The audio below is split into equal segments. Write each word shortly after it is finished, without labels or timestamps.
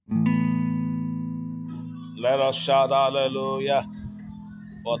Let us shout hallelujah.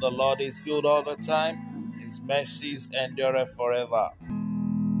 For the Lord is good all the time. His mercies endure forever.